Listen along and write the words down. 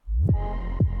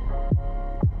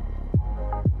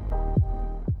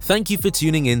Thank you for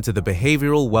tuning in to the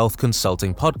Behavioral Wealth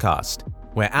Consulting Podcast,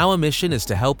 where our mission is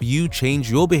to help you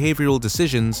change your behavioral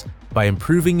decisions by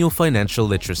improving your financial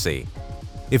literacy.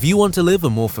 If you want to live a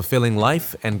more fulfilling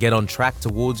life and get on track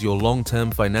towards your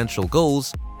long-term financial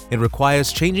goals, it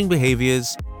requires changing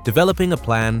behaviors, developing a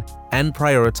plan, and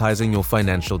prioritizing your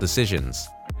financial decisions.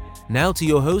 Now to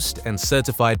your host and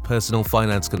certified personal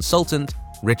finance consultant,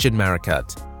 Richard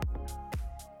Maricut.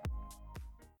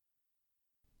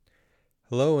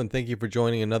 Hello, and thank you for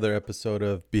joining another episode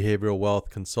of Behavioral Wealth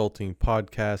Consulting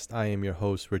Podcast. I am your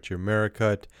host, Richard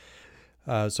Maricut.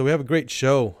 So we have a great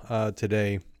show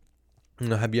today.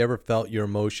 Have you ever felt your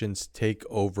emotions take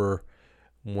over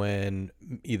when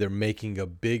either making a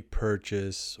big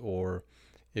purchase or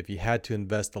if you had to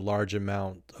invest a large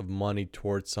amount of money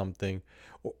towards something,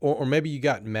 or maybe you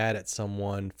got mad at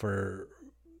someone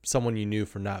you knew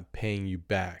for not paying you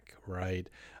back, right?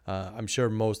 I'm sure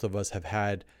most of us have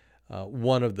had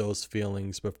one of those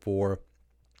feelings before.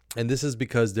 And this is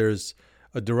because there's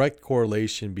a direct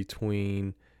correlation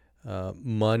between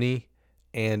money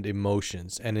and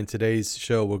emotions. And in today's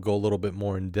show, we'll go a little bit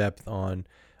more in depth on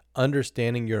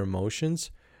understanding your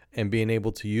emotions and being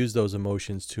able to use those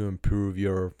emotions to improve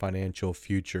your financial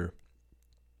future.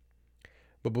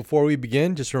 But before we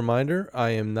begin, just a reminder, I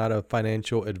am not a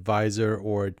financial advisor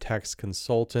or a tax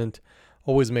consultant.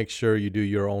 Always make sure you do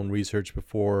your own research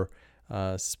before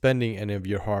spending any of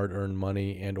your hard-earned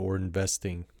money and or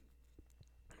investing.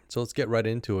 So let's get right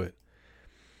into it.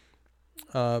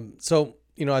 I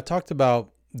talked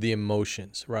about the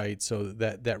emotions, right? So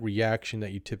that reaction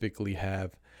that you typically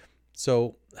have.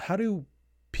 So how do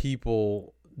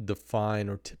people define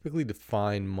or typically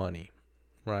define money,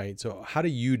 right? So how do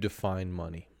you define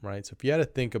money, right? So if you had to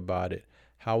think about it,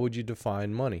 how would you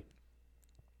define money?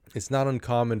 It's not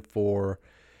uncommon for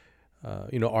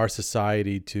our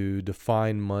society to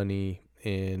define money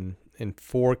in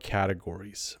four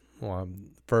categories.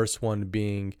 First one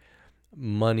being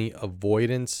money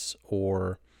avoidance,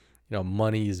 or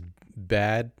money is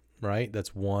bad, right?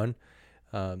 That's one.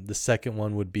 The second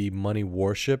one would be money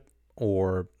worship,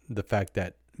 or the fact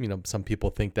that some people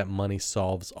think that money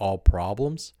solves all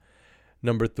problems.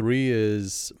 Number three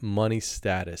is money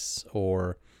status,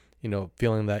 or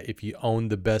feeling that if you own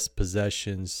the best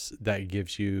possessions, that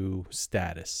gives you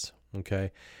status.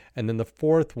 Okay. And then the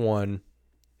fourth one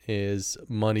is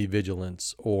money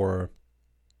vigilance, or,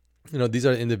 these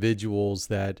are individuals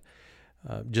that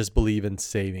just believe in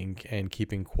saving and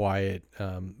keeping quiet,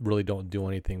 really don't do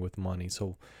anything with money.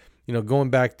 So,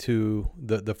 going back to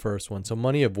the first one. So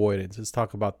money avoidance, let's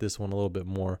talk about this one a little bit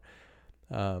more.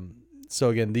 So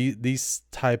again, these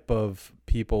type of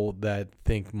people that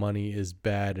think money is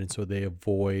bad, and so they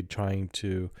avoid trying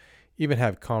to even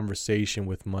have conversation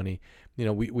with money.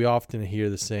 We often hear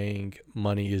the saying,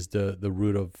 money is the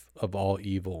root of all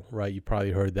evil, right? You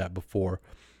probably heard that before.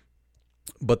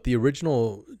 But the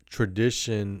original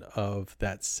tradition of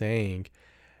that saying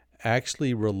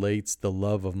actually relates the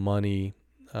love of money,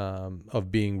 of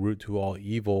being root to all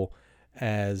evil,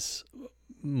 as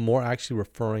more actually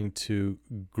referring to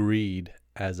greed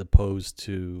as opposed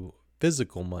to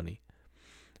physical money,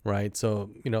 right? So,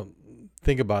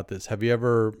 think about this. Have you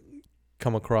ever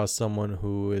come across someone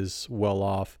who is well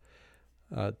off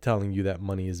telling you that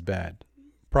money is bad?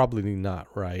 Probably not,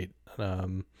 right?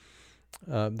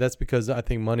 That's because I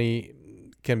think money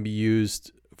can be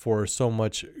used for so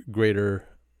much greater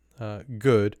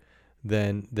good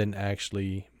than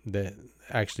actually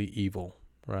evil,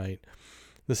 right?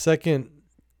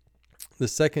 The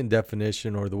second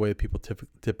definition, or the way people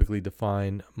typically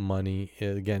define money,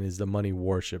 again, is the money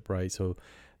worship, right? So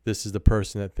this is the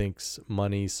person that thinks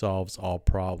money solves all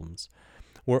problems.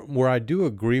 Where I do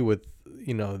agree with,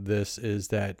 this is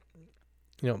that,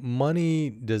 money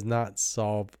does not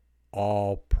solve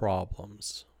all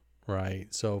problems,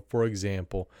 right? So for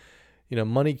example,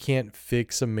 money can't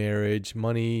fix a marriage.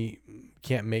 Money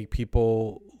can't make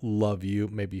people love you,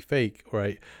 maybe fake,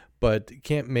 right? But it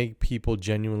can't make people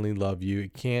genuinely love you.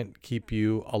 It can't keep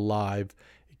you alive.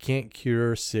 It can't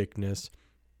cure sickness.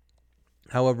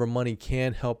 However, money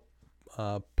can help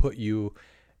put you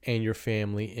and your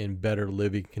family in better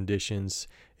living conditions.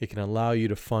 It can allow you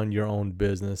to fund your own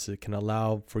business. It can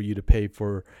allow for you to pay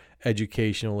for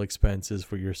educational expenses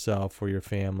for yourself, for your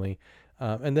family,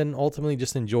 and then ultimately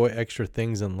just enjoy extra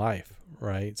things in life,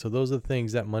 right? So those are the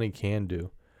things that money can do.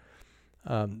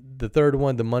 The third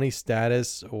one, the money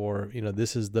status, or,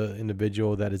 this is the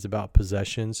individual that is about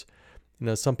possessions.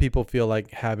 Some people feel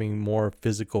like having more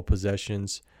physical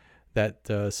possessions that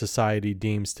society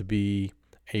deems to be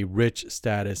a rich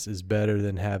status is better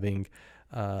than having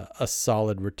a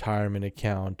solid retirement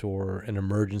account or an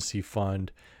emergency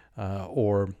fund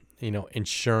or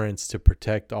insurance to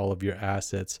protect all of your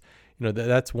assets.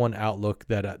 That's one outlook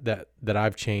that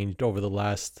I've changed over the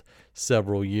last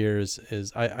several years.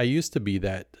 Is I used to be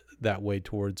that way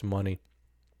towards money.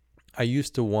 I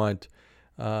used to want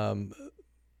the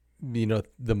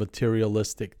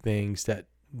materialistic things that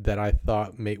I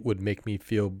thought would make me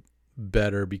feel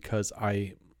better because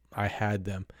I had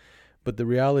them. But the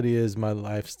reality is my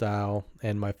lifestyle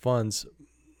and my funds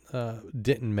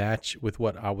didn't match with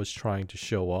what I was trying to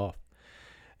show off.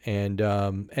 And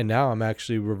now I'm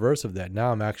actually reverse of that.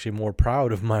 Now I'm actually more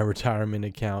proud of my retirement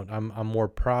account. I'm more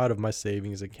proud of my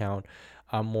savings account.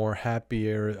 I'm more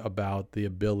happier about the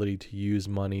ability to use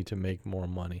money to make more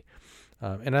money.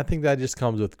 And I think that just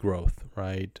comes with growth,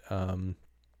 right? I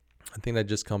think that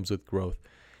just comes with growth.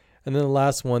 And then the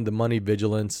last one, the money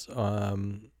vigilance,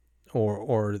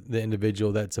 or the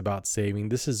individual that's about saving.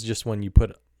 This is just when you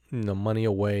put money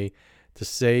away to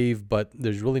save, but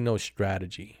there's really no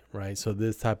strategy, right? So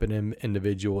this type of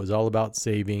individual is all about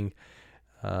saving,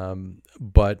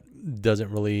 but doesn't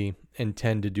really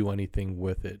intend to do anything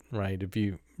with it, right? If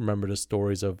you remember the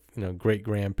stories of great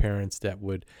grandparents that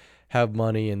would have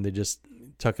money and they just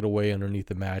tuck it away underneath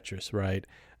the mattress, right?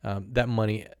 That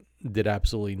money did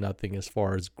absolutely nothing as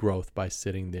far as growth by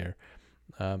sitting there.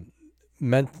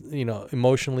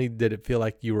 Emotionally, did it feel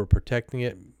like you were protecting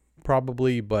it?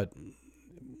 Probably, but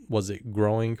was it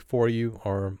growing for you,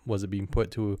 or was it being put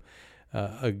to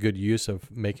a good use of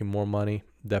making more money?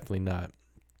 Definitely not.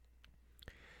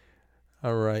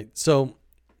 All right. So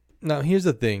now here's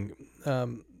the thing.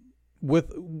 With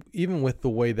the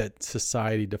way that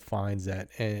society defines that,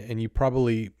 and you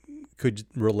probably could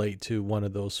relate to one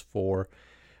of those four,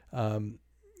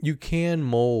 you can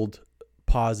mold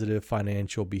positive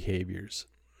financial behaviors.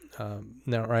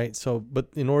 Now, right? So, but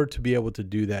in order to be able to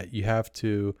do that, you have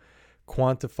to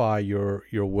quantify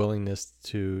your willingness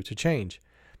to change.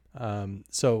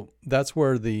 So that's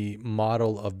where the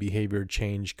model of behavior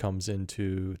change comes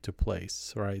into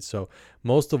place, right? So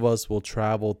most of us will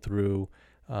travel through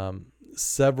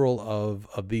several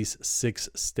of these 6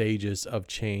 stages of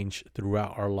change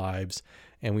throughout our lives,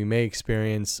 and we may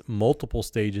experience multiple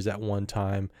stages at one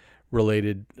time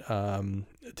related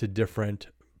to different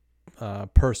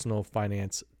personal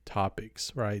finance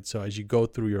topics, right? So as you go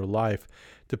through your life,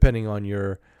 depending on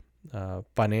your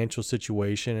financial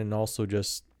situation and also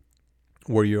just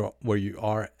where you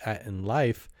are at in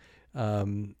life,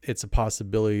 it's a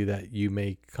possibility that you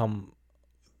may come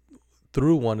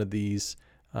through one of these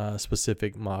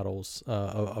specific models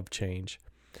of change.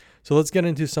 So let's get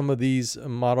into some of these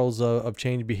models of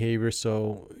change behavior,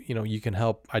 so you can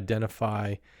help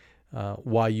identify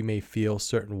why you may feel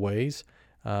certain ways,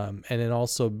 and then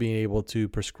also being able to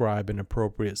prescribe an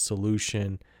appropriate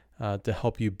solution to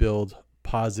help you build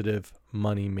positive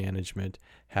money management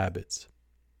habits.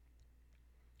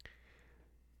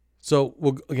 So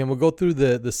we'll go through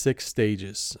the 6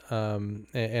 stages,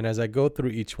 and as I go through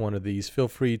each one of these, feel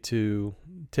free to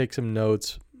take some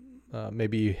notes.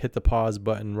 Maybe hit the pause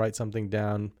button, write something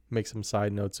down, make some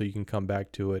side notes so you can come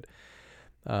back to it.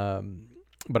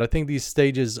 But I think these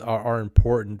stages are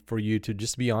important for you to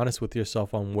just be honest with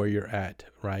yourself on where you're at,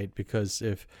 right? Because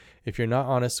if you're not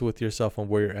honest with yourself on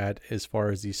where you're at as far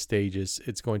as these stages,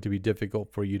 it's going to be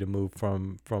difficult for you to move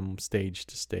from stage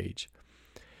to stage.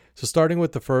 So starting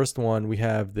with the first one, we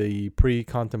have the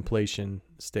pre-contemplation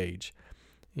stage.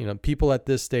 People at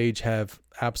this stage have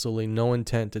absolutely no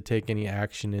intent to take any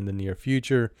action in the near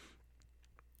future.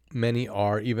 Many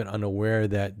are even unaware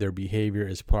that their behavior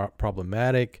is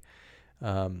problematic.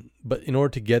 But in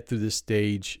order to get through this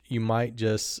stage, you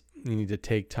need to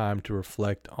take time to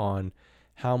reflect on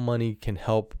how money can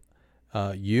help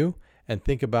you, and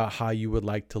think about how you would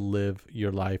like to live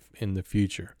your life in the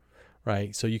future,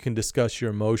 right? So you can discuss your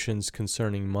emotions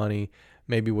concerning money,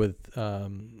 maybe with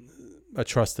a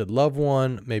trusted loved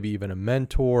one, maybe even a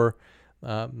mentor,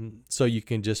 so you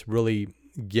can just really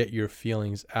get your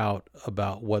feelings out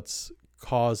about what's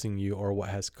causing you, or what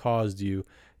has caused you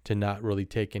to not really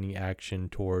take any action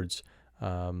towards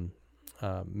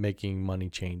making money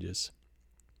changes.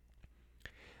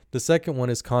 The second one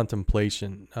is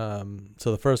contemplation.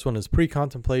 So the first one is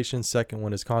pre-contemplation. Second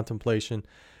one is contemplation.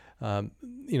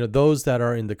 Those that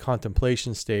are in the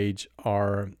contemplation stage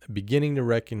are beginning to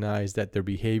recognize that their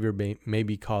behavior may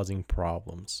be causing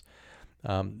problems.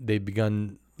 They've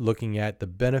begun looking at the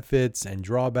benefits and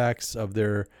drawbacks of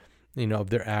their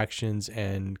actions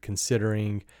and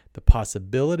considering the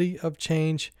possibility of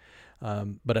change.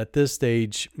 But at this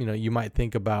stage, you might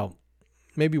think about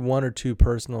maybe 1 or 2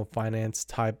 personal finance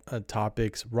type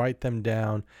topics, write them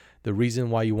down, the reason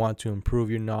why you want to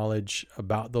improve your knowledge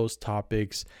about those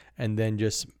topics, and then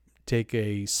just take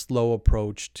a slow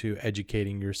approach to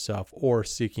educating yourself or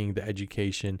seeking the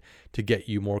education to get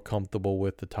you more comfortable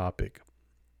with the topic.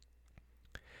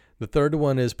 The third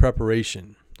one is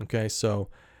preparation. Okay, so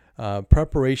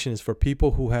preparation is for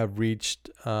people who have reached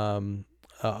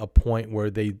a point where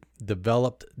they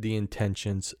developed the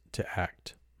intentions to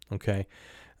act. Okay,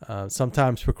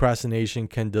 sometimes procrastination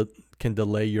can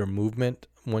delay your movement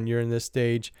when you're in this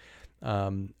stage,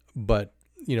 but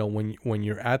when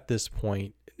you're at this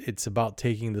point, it's about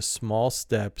taking the small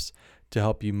steps to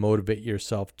help you motivate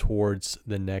yourself towards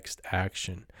the next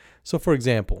action. So, for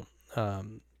example,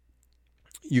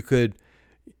 you could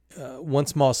one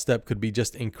small step could be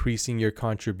just increasing your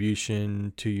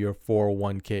contribution to your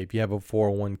 401k. If you have a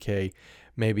 401k,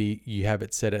 maybe you have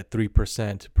it set at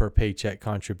 3% per paycheck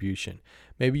contribution.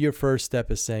 Maybe your first step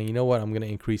is saying, you know what, I'm going to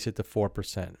increase it to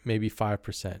 4%, maybe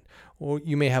 5%. Or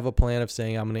you may have a plan of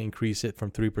saying, I'm going to increase it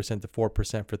from 3% to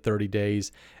 4% for 30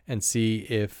 days and see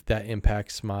if that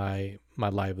impacts my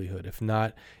livelihood. If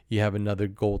not, you have another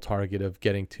goal target of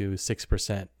getting to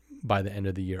 6% by the end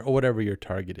of the year, or whatever your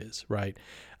target is, right?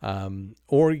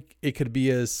 Or it could be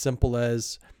as simple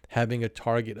as having a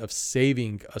target of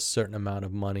saving a certain amount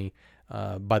of money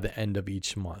by the end of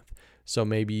each month. So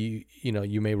maybe,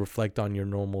 you may reflect on your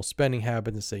normal spending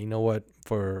habits and say, you know what,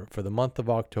 for the month of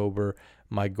October,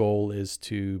 my goal is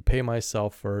to pay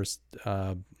myself first $50,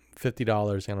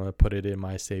 and I'm going to put it in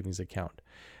my savings account.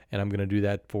 And I'm going to do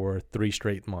that for 3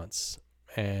 straight months.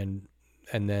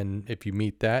 And then if you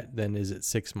meet that, then is it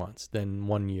 6 months, then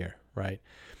 1 year, right?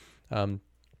 And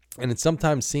it's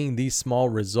sometimes seeing these small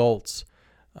results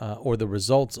or the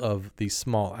results of these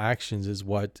small actions is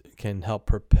what can help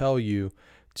propel you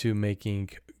to making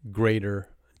greater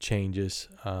changes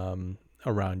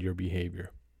around your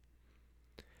behavior.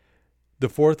 The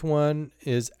fourth one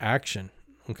is action.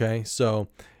 Okay, so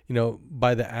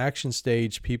by the action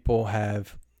stage, people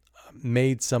have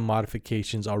made some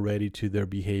modifications already to their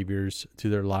behaviors, to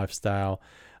their lifestyle.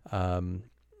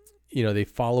 They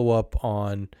follow up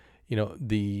on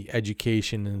the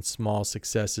education and small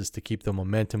successes to keep the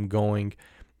momentum going.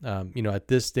 At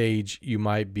this stage, you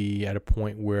might be at a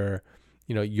point where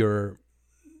you're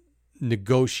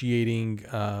negotiating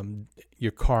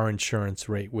your car insurance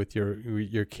rate with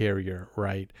your carrier,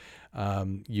 right?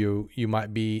 You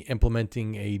might be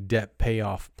implementing a debt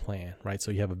payoff plan, right?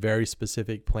 So you have a very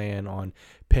specific plan on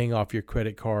paying off your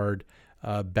credit card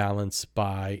balance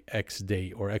by X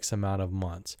date or X amount of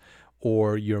months,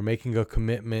 or you're making a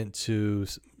commitment to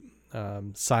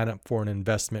sign up for an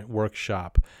investment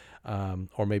workshop,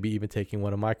 or maybe even taking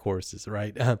one of my courses,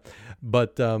 right?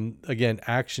 But again,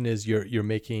 action is you're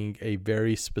making a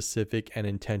very specific and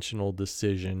intentional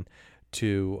decision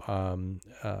to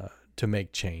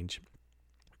make change.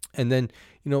 And then,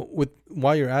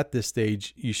 while you're at this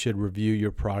stage, you should review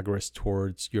your progress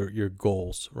towards your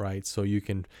goals, right? So you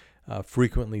can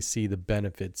frequently see the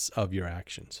benefits of your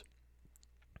actions.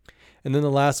 And then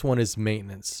the last one is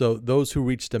maintenance. So those who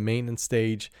reach the maintenance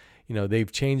stage,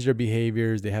 they've changed their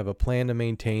behaviors. They have a plan to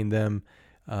maintain them.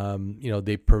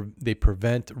 They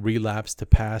prevent relapse to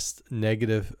past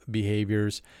negative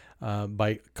behaviors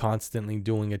by constantly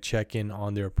doing a check-in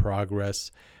on their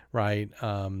progress, right?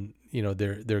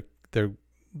 They're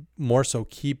more so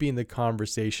keeping the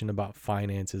conversation about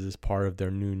finances as part of their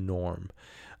new norm.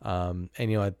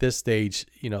 At this stage,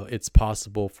 it's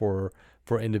possible for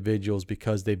individuals,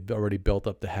 because they've already built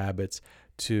up the habits,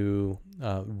 to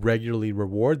regularly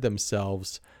reward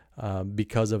themselves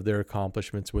because of their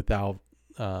accomplishments without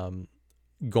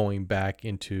going back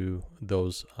into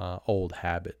those old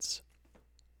habits.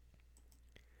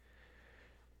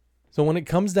 So when it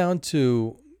comes down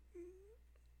to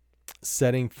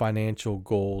setting financial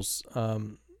goals,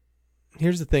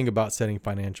 here's the thing about setting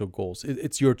financial goals.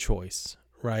 It's your choice,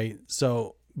 right?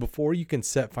 So before you can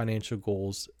set financial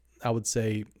goals, I would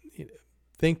say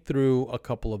think through a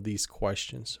couple of these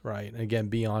questions, right? And again,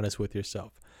 be honest with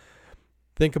yourself.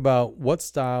 Think about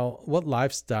what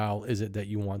lifestyle is it that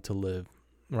you want to live,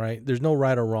 right? There's no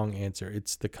right or wrong answer.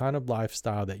 It's the kind of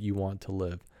lifestyle that you want to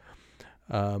live.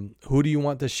 Who do you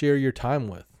want to share your time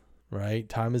with, right?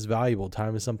 Time is valuable.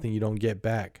 Time is something you don't get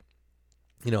back.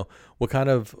 What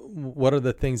are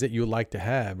the things that you would like to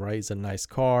have, right? Is it a nice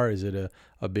car? Is it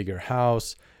a bigger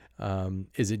house?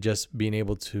 Is it just being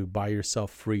able to buy yourself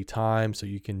free time so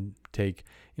you can take,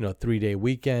 a 3-day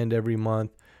weekend every month,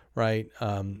 right?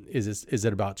 Is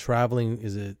it about traveling?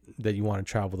 Is it that you want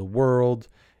to travel the world?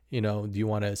 Do you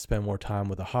want to spend more time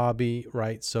with a hobby,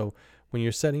 right? So when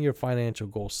you're setting your financial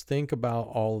goals, think about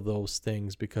all of those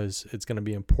things, because it's going to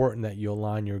be important that you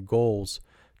align your goals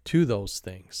to those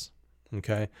things.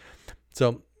 Okay.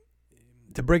 So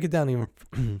to break it down even,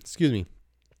 excuse me,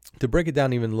 to break it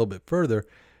down even a little bit further,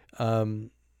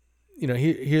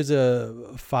 here's a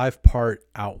 5-part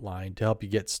outline to help you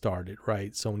get started,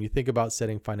 right? So when you think about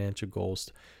setting financial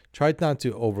goals, try not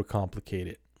to overcomplicate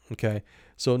it, okay?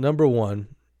 So number 1,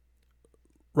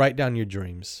 write down your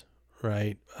dreams,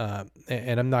 right?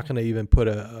 And I'm not going to even put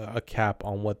a cap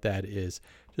on what that is.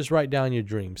 Just write down your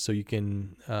dreams so you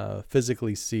can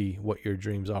physically see what your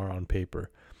dreams are on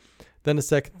paper. Then the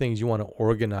second thing is you want to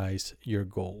organize your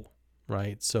goal,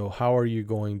 right? So how are you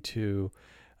going to,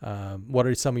 what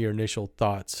are some of your initial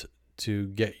thoughts to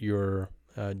get your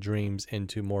dreams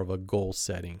into more of a goal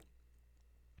setting?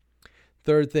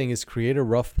 Third thing is create a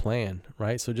rough plan,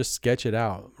 right? So just sketch it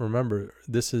out. Remember,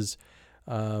 this is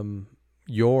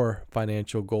your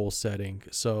financial goal setting.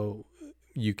 So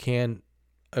you can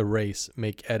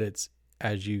make edits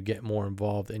as you get more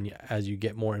involved and as you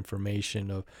get more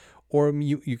information or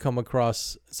you come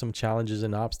across some challenges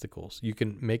and obstacles. You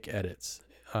can make edits,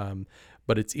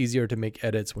 but it's easier to make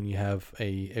edits when you have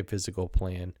a physical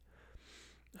plan.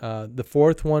 The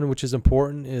fourth one, which is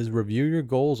important, is review your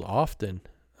goals often.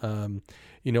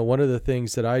 One of the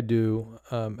things that I do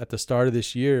at the start of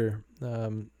this year,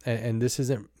 and this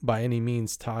isn't by any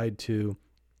means tied to,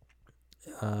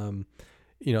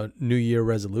 New Year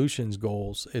resolutions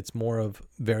goals. It's more of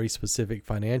very specific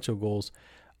financial goals.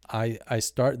 I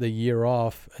start the year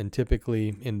off, and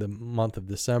typically in the month of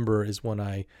December is when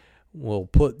I will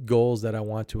put goals that I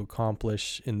want to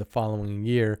accomplish in the following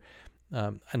year.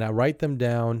 And I write them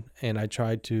down, and I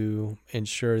try to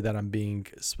ensure that I'm being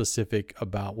specific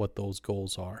about what those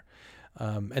goals are,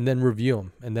 and then review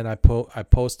them. And then I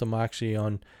post them actually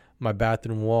on my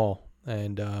bathroom wall,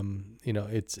 and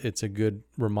it's a good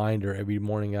reminder every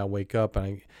morning I wake up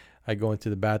and I go into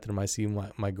the bathroom. I see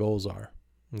what my goals are.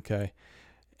 Okay,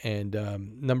 and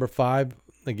number 5,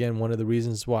 again, one of the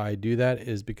reasons why I do that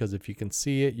is because if you can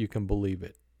see it, you can believe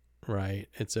it. Right?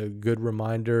 It's a good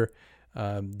reminder.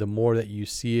 The more that you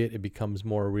see it, it becomes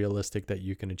more realistic that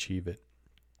you can achieve it.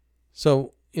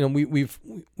 So,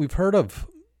 we've heard of,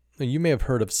 you may have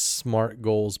heard of SMART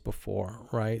goals before,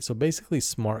 right? So basically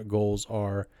SMART goals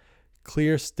are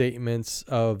clear statements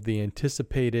of the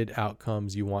anticipated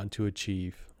outcomes you want to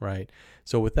achieve, right?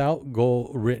 So without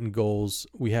written goals,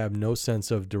 we have no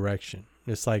sense of direction.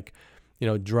 It's like,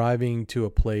 driving to a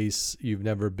place you've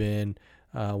never been,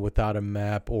 without a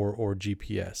map or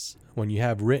GPS. When you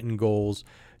have written goals,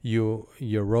 your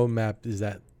roadmap is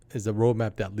a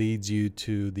roadmap that leads you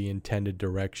to the intended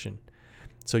direction.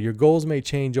 So your goals may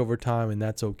change over time, and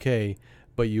that's okay,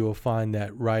 but you will find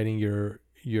that writing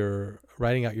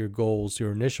out your goals,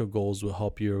 your initial goals, will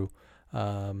help you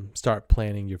start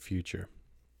planning your future.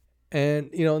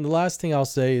 And and the last thing I'll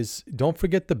say is don't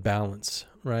forget the balance,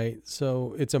 right?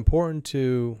 So it's important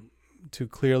to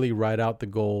clearly write out the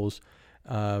goals.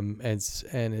 And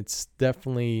it's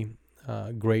definitely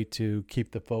great to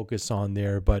keep the focus on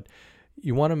there, but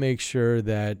you want to make sure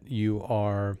that you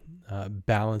are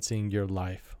balancing your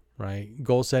life, right?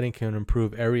 Goal setting can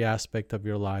improve every aspect of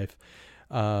your life.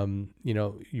 Don't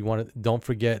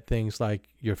forget things like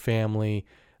your family,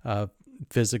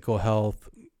 physical health.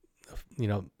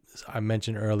 I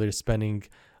mentioned earlier, spending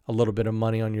a little bit of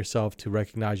money on yourself to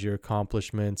recognize your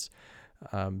accomplishments.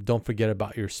 Don't forget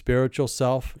about your spiritual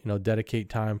self. Dedicate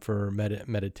time for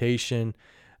meditation.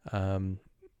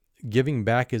 Giving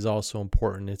back is also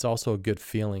important. It's also a good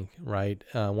feeling, right?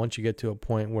 Once you get to a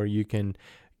point where you can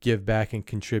give back and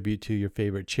contribute to your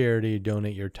favorite charity,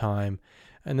 donate your time.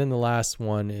 And then the last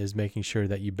one is making sure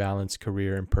that you balance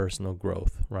career and personal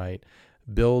growth, right?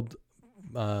 Build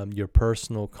your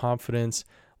personal confidence,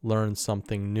 learn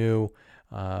something new.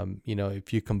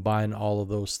 If you combine all of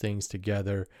those things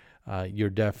together, you're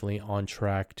definitely on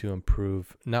track to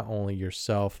improve not only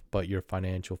yourself, but your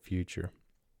financial future.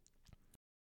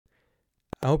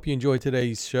 I hope you enjoyed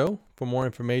today's show. For more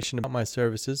information about my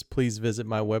services, please visit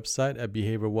my website at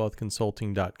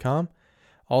behaviorwealthconsulting.com.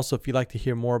 Also, if you'd like to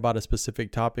hear more about a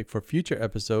specific topic for future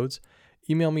episodes,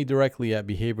 email me directly at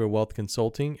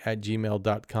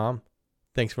behaviorwealthconsulting@gmail.com.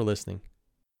 Thanks for listening.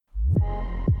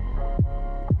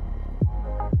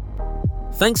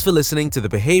 Thanks for listening to the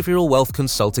Behavioral Wealth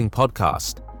Consulting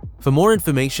Podcast. For more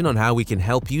information on how we can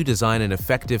help you design an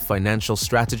effective financial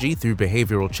strategy through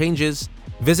behavioral changes,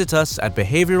 visit us at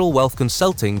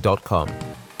behavioralwealthconsulting.com.